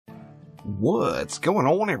What's going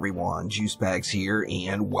on, everyone? Juicebags here,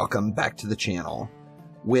 and welcome back to the channel.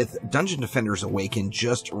 With Dungeon Defenders Awakened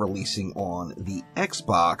just releasing on the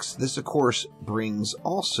Xbox, this of course brings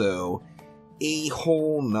also a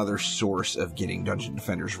whole nother source of getting Dungeon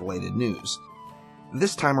Defenders related news.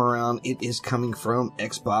 This time around, it is coming from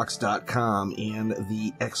Xbox.com and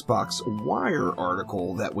the Xbox Wire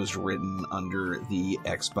article that was written under the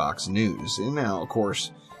Xbox News. And now, of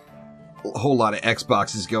course, a whole lot of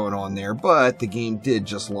Xboxes going on there, but the game did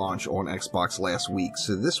just launch on Xbox last week,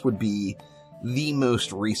 so this would be the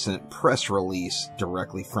most recent press release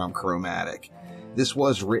directly from Chromatic. This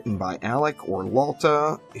was written by Alec or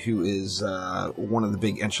Lalta, who is one of the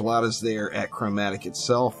big enchiladas there at Chromatic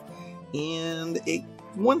itself, and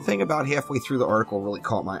one thing about halfway through the article really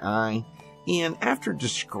caught my eye, and after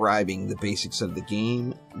describing the basics of the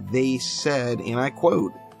game, they said, and I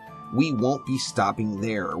quote, "We won't be stopping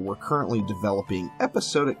there. We're currently developing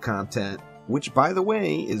episodic content, which, by the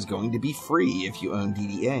way, is going to be free if you own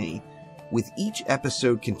DDA, with each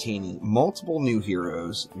episode containing multiple new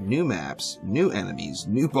heroes, new maps, new enemies,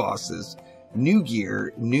 new bosses, new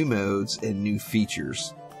gear, new modes, and new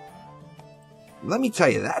features." Let me tell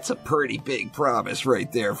you, that's a pretty big promise right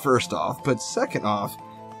there, first off. But second off,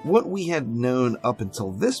 what we had known up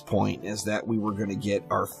until this point is that we were going to get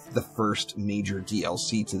the first major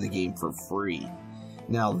DLC to the game for free.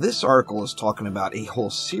 Now, this article is talking about a whole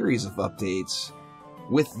series of updates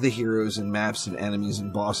with the heroes and maps and enemies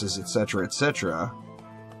and bosses, etc., etc.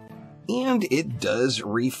 And it does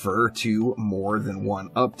refer to more than one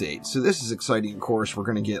update. So this is exciting, of course. We're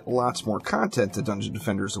going to get lots more content to Dungeon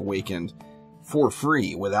Defenders Awakened for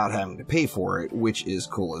free without having to pay for it, which is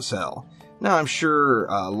cool as hell. Now, I'm sure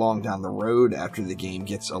long down the road, after the game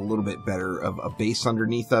gets a little bit better of a base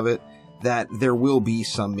underneath of it, that there will be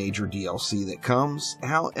some major DLC that comes.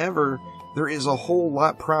 However, there is a whole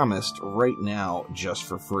lot promised right now just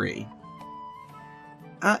for free.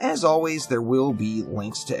 As always, there will be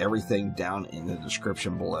links to everything down in the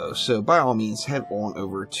description below, so by all means head on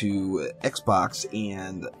over to Xbox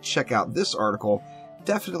and check out this article.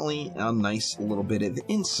 Definitely a nice little bit of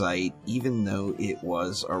insight, even though it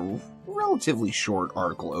was a relatively short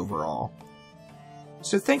article overall.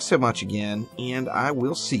 So thanks so much again, and I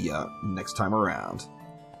will see ya next time around.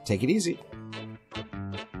 Take it easy.